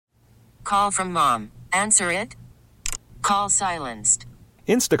call from mom. Answer it. Call silenced.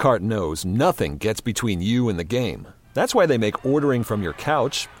 Instacart knows nothing gets between you and the game. That's why they make ordering from your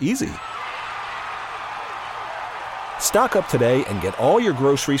couch easy. Stock up today and get all your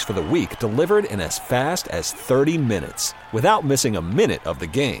groceries for the week delivered in as fast as 30 minutes without missing a minute of the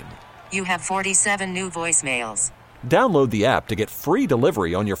game. You have 47 new voicemails. Download the app to get free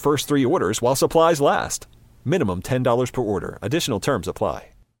delivery on your first 3 orders while supplies last. Minimum $10 per order. Additional terms apply.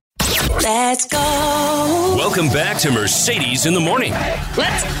 Let's go. Welcome back to Mercedes in the Morning.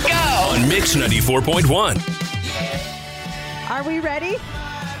 Let's go. On Mix 94.1. Are we ready?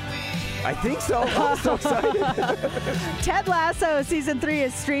 I think so. I'm so excited. Ted Lasso Season 3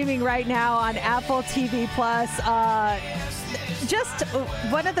 is streaming right now on Apple TV+. Just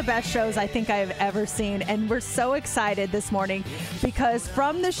one of the best shows I think I've ever seen. And we're so excited this morning because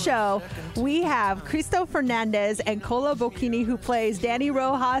from the show, we have Cristo Fernandez and Kola Bokinni, who plays Danny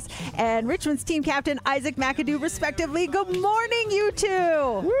Rojas and Richmond's team captain Isaac McAdoo, respectively. Good morning, you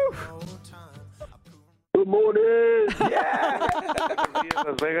two. Woo. Good morning. Yeah.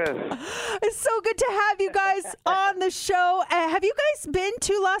 Las Vegas. It's so good to have you guys on the show. Have you guys been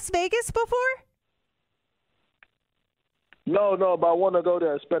to Las Vegas before? No, but I want to go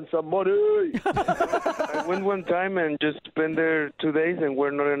there and spend some money. I went one time and just spent there 2 days and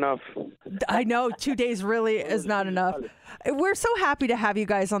we're not enough. I know 2 days really is not enough. We're so happy to have you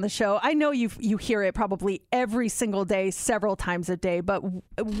guys on the show. I know you hear it probably every single day, several times a day, but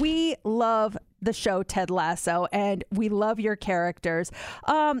we love the show Ted Lasso and we love your characters.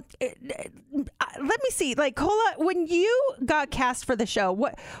 Let me see, like Kola, when you got cast for the show,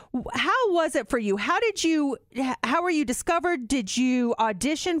 how was it for you? How were you discovered? Did you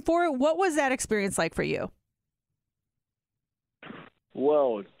audition for it? What was that experience like for you?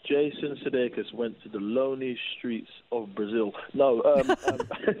 Well, Jason Sudeikis went to the lonely streets of Brazil. No,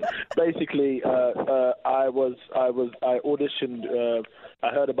 basically, I auditioned. I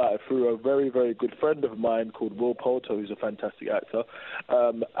heard about it through a very, very good friend of mine called Will Poulter, who's a fantastic actor,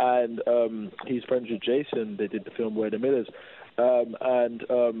 and he's friends with Jason. They did the film We're the Millers, and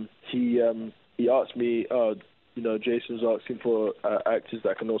he asked me. Jason's asking for actors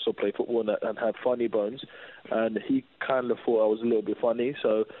that can also play football and have funny bones, and he kind of thought I was a little bit funny,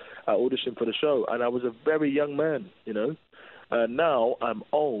 so I auditioned for the show, and I was a very young man, and now I'm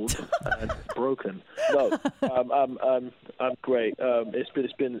old and broken. No, I'm great.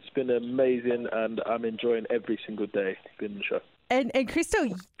 It's been amazing, and I'm enjoying every single day being in the show. And Cristo,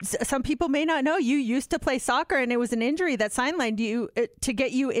 some people may not know you used to play soccer, and it was an injury that sidelined you to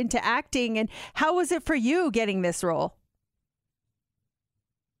get you into acting. And how was it for you getting this role?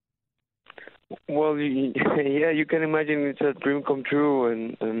 Well, yeah, you can imagine it's a dream come true,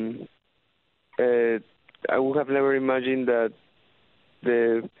 and I would have never imagined that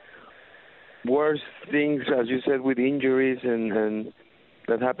the worst things, as you said, with injuries and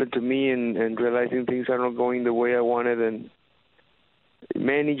that happened to me, and realizing things are not going the way I wanted, and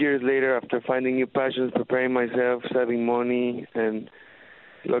many years later, after finding new passions, preparing myself, saving money, and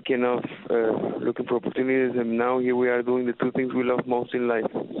lucky enough, looking for opportunities, and now here we are doing the two things we love most in life.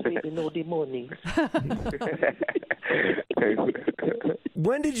 In all the mornings.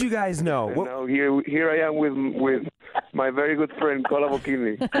 When did you guys know? Now here I am with my very good friend Kola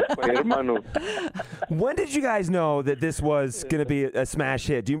Bokinni, my hermano. When did you guys know that this was going to be a smash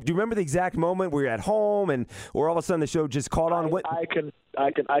hit? Do you remember the exact moment where you're at home or all of a sudden the show just caught on?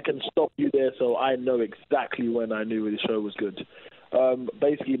 I can stop you there, so I know exactly when I knew the show was good.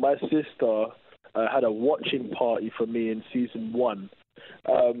 Basically, my sister had a watching party for me in season 1.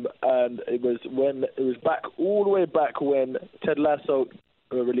 And it was all the way back when Ted Lasso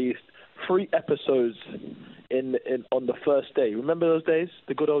released 3 episodes on the first day. Remember those days,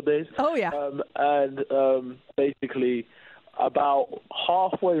 the good old days? Oh yeah. Basically, about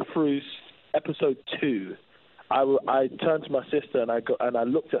halfway through episode 2, I turned to my sister and I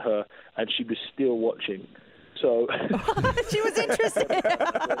looked at her, and she was still watching. So she was interested.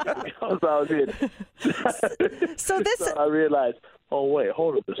 Because I was in. So I realized, oh wait,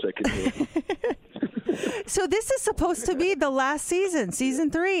 hold up a second here. So this is supposed to be the last season,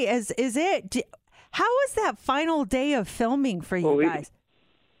 season 3. Is it? How was that final day of filming for you guys?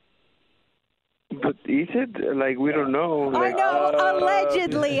 But is it? Like, we don't know. I know,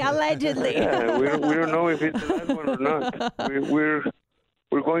 allegedly. Yeah, we don't know if it's the last one or not.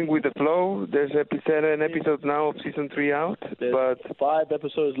 We're going with the flow. There's 7 episodes now of season 3 out, but 5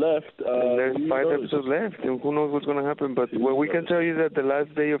 episodes left. There's 5 episodes left, and who knows what's going to happen? But what we can tell you that the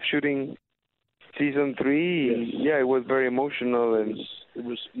last day of shooting season 3, it was very emotional, and it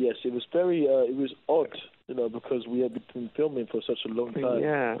was very it was odd. because we had been filming for such a long time.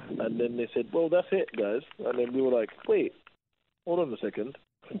 Yeah. And then they said, well, that's it, guys. And then we were like, wait, hold on a second.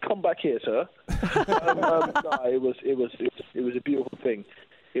 Come back here, sir. No, it was a beautiful thing.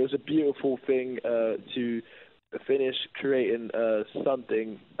 It was a beautiful thing to finish creating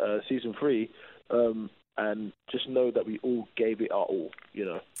something, season 3, and just know that we all gave it our all.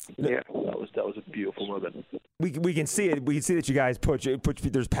 Yeah, that was a beautiful moment. We can see it. We can see that you guys put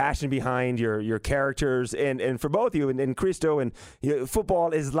there's passion behind your characters, and for both of you and Cristo, and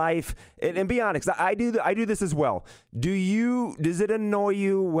football is life. And be honest, I do this as well. Does it annoy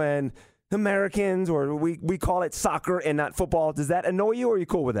you when Americans, or we call it soccer and not football? Does that annoy you, or are you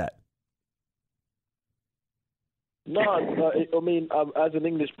cool with that? No, I mean, as an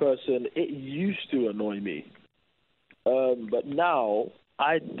English person, it used to annoy me, but now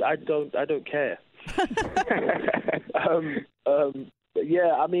I don't care.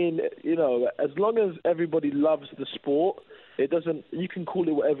 Yeah, I mean, as long as everybody loves the sport, it doesn't. You can call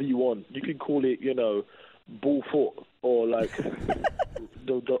it whatever you want. You can call it, ball foot, or like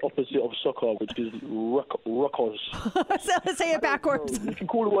the opposite of soccer, which is ruckos. Say it backwards. You can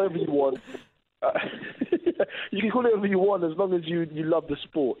call it whatever you want. You can call it whatever you want, as long as you love the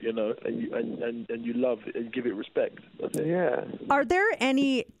sport, and you love it and give it respect. That's it. Yeah. Are there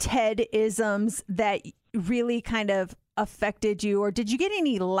any Ted-isms that really kind of affected you, or did you get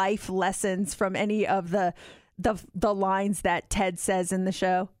any life lessons from any of the lines that Ted says in the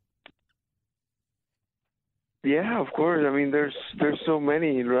show? Yeah, of course. I mean, there's so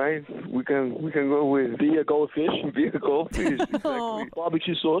many, right? We can go with be a goldfish, exactly.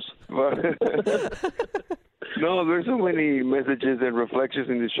 Barbecue sauce. No, there's so many messages and reflections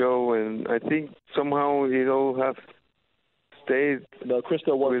in the show, and I think somehow it all have stayed. No,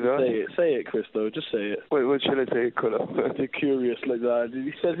 Cristo wants to with us. say it. Say it, Cristo. Just say it. Wait, what should I say, Kola? Be curious like that.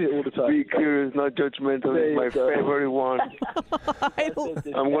 He says it all the time. Be curious, not judgmental. Is my favorite one.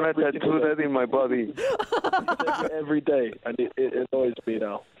 I'm gonna tattoo that in my body. Every day, and it annoys me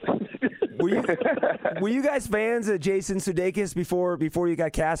now. Were you guys fans of Jason Sudeikis before you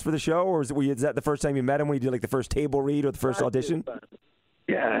got cast for the show, or is that the first time you met him when you did like the first table read or the first audition?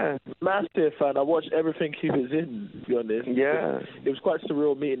 Yeah, massive fan. I watched everything he was in. To be honest, yeah, it was quite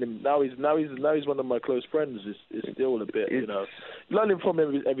surreal meeting him. Now he's one of my close friends. It's still a bit, learning from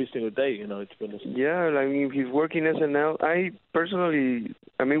him every single day. To be honest. Yeah, I mean, he's working SNL.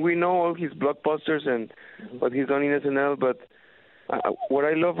 We know all his blockbusters and what he's done in SNL, but what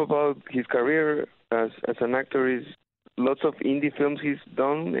I love about his career as an actor is lots of indie films he's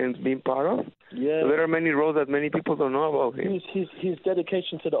done and been part of. Yeah. So there are many roles that many people don't know about him. His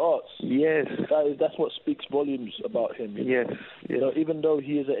dedication to the arts. Yes. That's what speaks volumes about him. Yes. Even though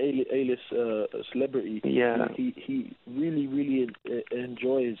he is an A-list celebrity, yeah, he really, really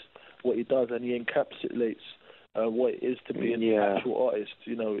enjoys what he does, and he encapsulates what it is to be an actual artist,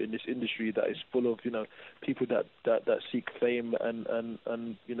 in this industry that is full of, people that seek fame and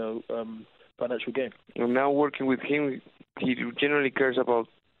financial gain. And now working with him, he generally cares about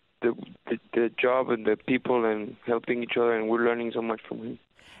the job and the people and helping each other, and we're learning so much from him.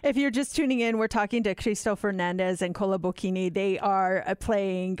 If you're just tuning in, we're talking to Cristo Fernandez and Kola Bokinni. They are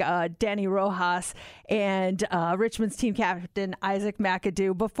playing Danny Rojas and Richmond's team captain, Isaac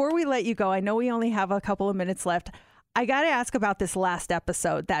McAdoo. Before we let you go, I know we only have a couple of minutes left. I got to ask about this last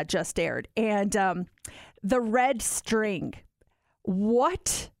episode that just aired. And the red string,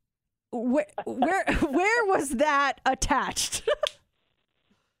 what... Where was that attached?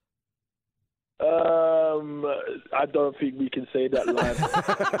 I don't think we can say that line.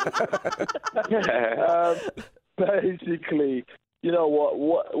 Basically,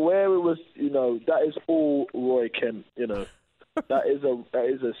 where it was, that is all Roy Kent. That is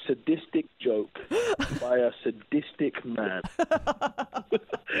a sadistic joke by a sadistic man.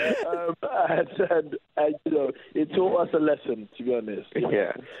 And it taught us a lesson, to be honest.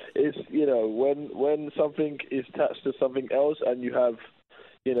 Yeah. It's, when something is attached to something else and you have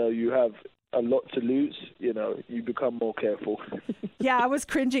a lot to lose, you become more careful. Yeah, I was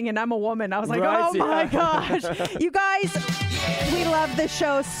cringing, and I'm a woman. I was like, oh my gosh. You guys, we love this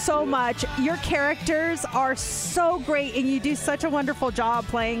show so much. Your characters are so great, and you do such a wonderful job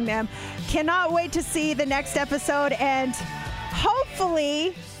playing them. Cannot wait to see the next episode, and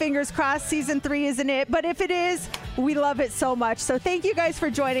hopefully, fingers crossed, season 3 isn't it. But if it is, we love it so much. So thank you guys for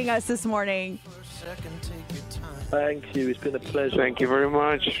joining us this morning. Thank you. It's been a pleasure. Thank you very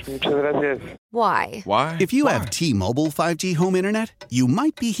much. Muchas gracias. Why? Why? If you have T-Mobile 5G home internet, you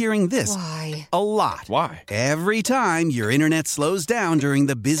might be hearing this Why? a lot. Why? Every time your internet slows down during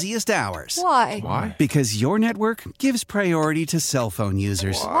the busiest hours. Why? Why? Because your network gives priority to cell phone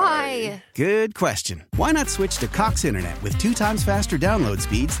users. Why? Good question. Why not switch to Cox Internet with 2 times faster download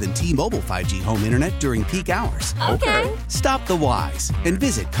speeds than T-Mobile 5G home internet during peak hours? Okay. Stop the whys and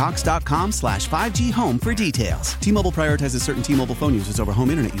visit cox.com/5G home for details. T-Mobile prioritizes certain T-Mobile phone users over home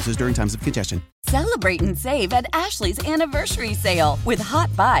internet users during times of congestion. Celebrate and save at Ashley's Anniversary Sale. With Hot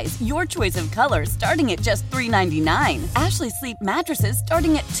Buys, your choice of colors starting at just $3.99. Ashley Sleep mattresses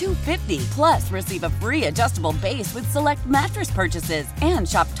starting at $2.50. Plus, receive a free adjustable base with select mattress purchases. And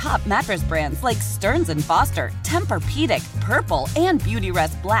shop top mattress brands like Stearns & Foster, Tempur-Pedic, Purple, and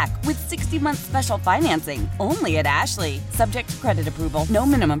Beautyrest Black with 60-month special financing. Only at Ashley. Subject to credit approval. No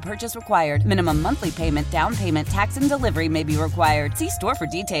minimum purchase required. Minimum monthly payment, down payment, tax, and delivery may be required. See store for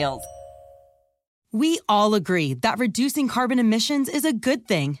details. We all agree that reducing carbon emissions is a good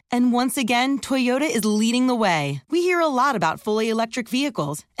thing. And once again, Toyota is leading the way. We hear a lot about fully electric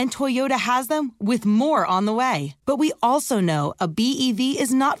vehicles, and Toyota has them with more on the way. But we also know a BEV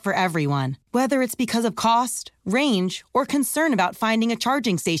is not for everyone. Whether it's because of cost, range, or concern about finding a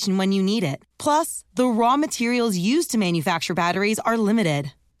charging station when you need it. Plus, the raw materials used to manufacture batteries are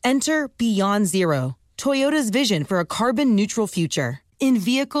limited. Enter Beyond Zero, Toyota's vision for a carbon-neutral future. In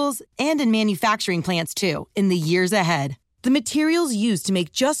vehicles and in manufacturing plants, too, in the years ahead. The materials used to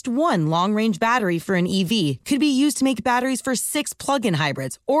make just one long-range battery for an EV could be used to make batteries for 6 plug-in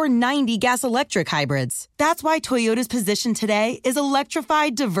hybrids or 90 gas-electric hybrids. That's why Toyota's position today is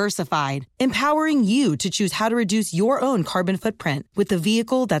electrified, diversified, empowering you to choose how to reduce your own carbon footprint with the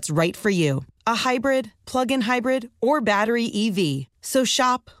vehicle that's right for you. A hybrid, plug-in hybrid, or battery EV. So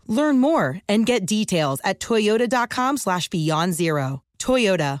shop, learn more, and get details at toyota.com/beyondzero.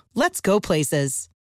 Toyota, let's go places.